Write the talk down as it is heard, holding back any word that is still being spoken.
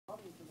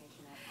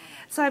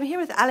So I'm here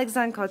with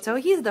Alexandre Coteau.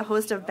 He's the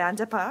host of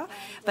Bandeapart,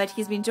 but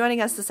he's been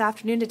joining us this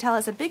afternoon to tell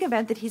us a big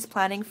event that he's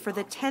planning for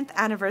the 10th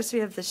anniversary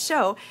of the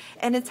show,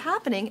 and it's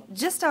happening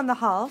just down the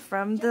hall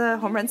from the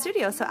Home Run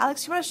Studio. So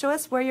Alex, you want to show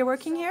us where you're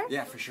working here?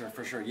 Yeah, for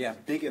sure. Yeah,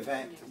 big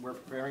event. We're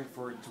preparing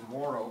for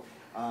tomorrow.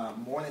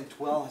 More than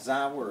 12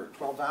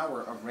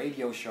 hour of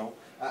radio show.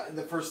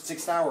 The first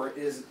 6 hour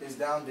is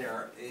down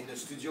there in the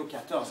Studio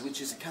 14,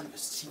 which is kind of a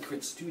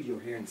secret studio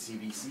here in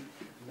CBC.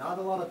 Not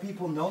a lot of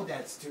people know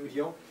that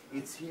studio.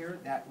 It's here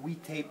that we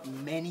tape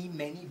many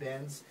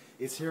bands.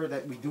 It's here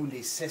that we do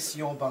les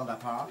sessions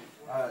bandeapart.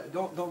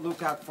 Don't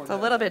look out for it's a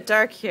little bit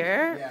dark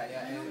here.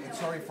 Yeah, and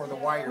sorry for the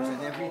wires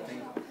and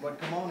everything. But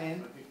come on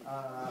in.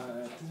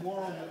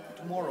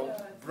 Tomorrow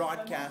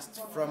broadcast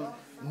from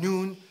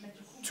noon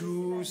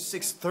to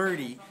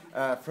 6:30.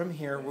 From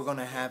here, we're going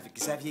to have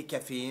Xavier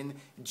Caffeine,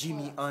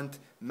 Jimmy Hunt,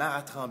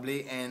 Mara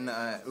Tremblay, and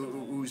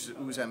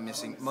who's I'm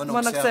missing?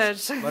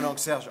 Mononc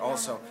Serge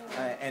also.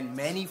 And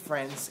many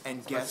friends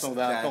and guests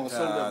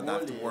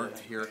that worked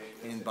here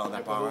in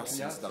Bandeapart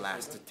since the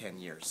last 10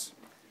 years.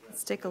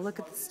 Let's take a look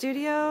at the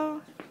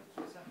studio.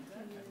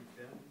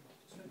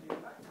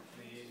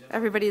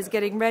 Everybody's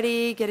getting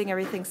ready, getting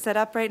everything set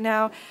up right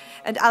now.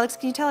 And Alex,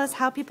 can you tell us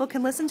how people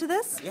can listen to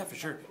this? Yeah, for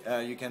sure.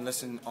 You can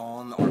listen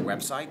on our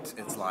website.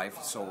 It's live,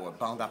 so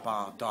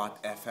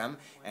bandeapart.fm.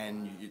 And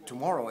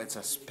tomorrow it's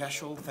a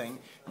special thing.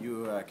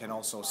 You can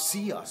also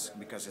see us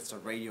because it's a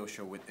radio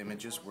show with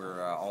images.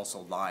 We're also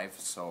live,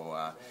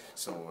 so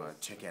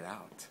check it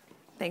out.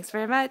 Thanks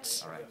very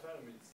much. All right.